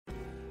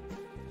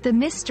The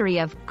mystery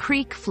of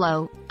creek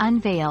flow,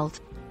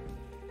 unveiled.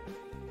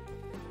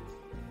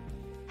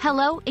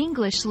 Hello,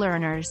 English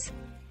learners.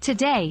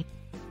 Today,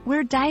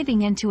 we're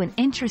diving into an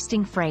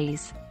interesting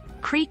phrase,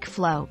 creek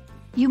flow.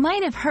 You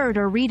might have heard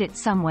or read it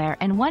somewhere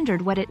and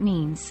wondered what it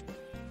means.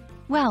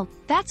 Well,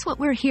 that's what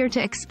we're here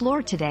to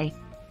explore today.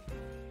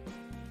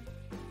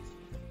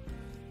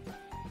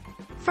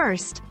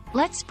 First,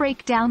 let's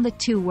break down the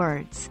two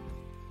words.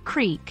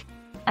 Creek,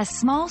 a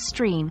small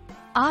stream,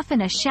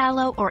 often a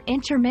shallow or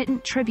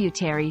intermittent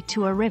tributary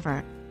to a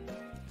river.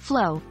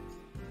 Flow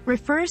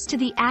refers to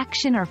the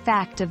action or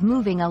fact of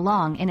moving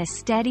along in a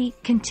steady,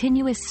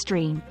 continuous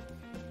stream.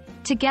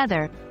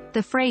 Together,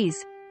 the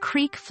phrase,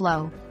 creek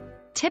flow,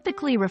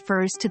 typically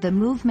refers to the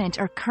movement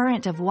or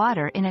current of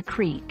water in a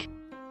creek.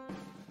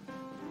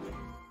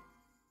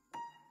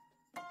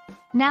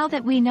 Now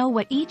that we know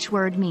what each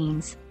word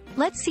means,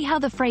 let's see how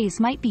the phrase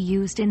might be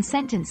used in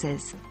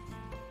sentences.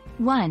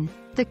 1.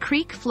 The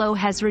creek flow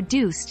has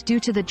reduced due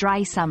to the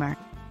dry summer.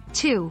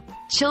 2.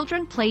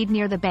 Children played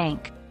near the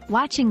bank,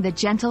 watching the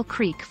gentle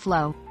creek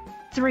flow.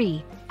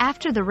 3.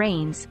 After the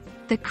rains,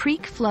 the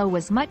creek flow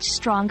was much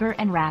stronger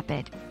and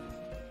rapid.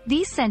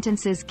 These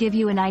sentences give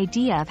you an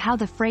idea of how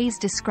the phrase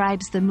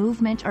describes the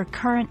movement or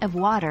current of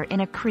water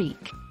in a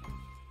creek.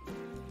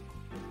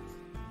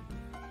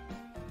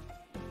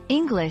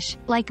 English,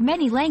 like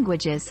many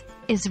languages,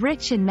 is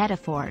rich in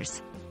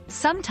metaphors.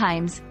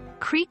 Sometimes,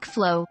 creek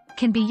flow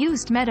can be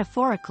used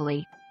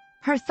metaphorically.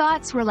 Her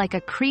thoughts were like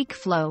a creek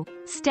flow,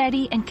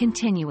 steady and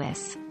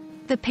continuous.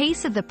 The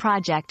pace of the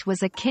project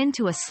was akin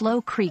to a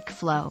slow creek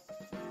flow.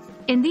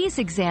 In these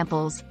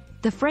examples,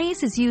 the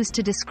phrase is used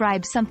to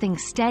describe something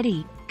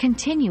steady,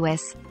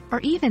 continuous,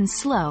 or even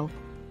slow,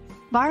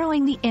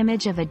 borrowing the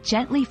image of a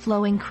gently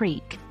flowing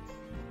creek.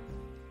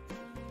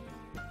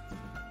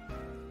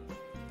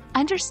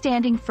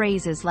 Understanding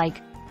phrases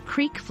like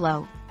creek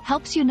flow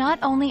helps you not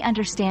only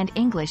understand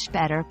English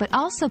better but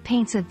also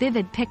paints a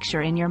vivid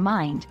picture in your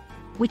mind,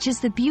 which is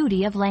the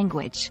beauty of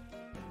language.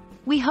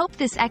 We hope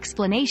this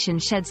explanation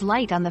sheds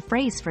light on the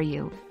phrase for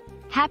you.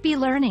 Happy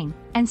learning,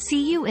 and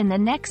see you in the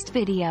next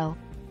video.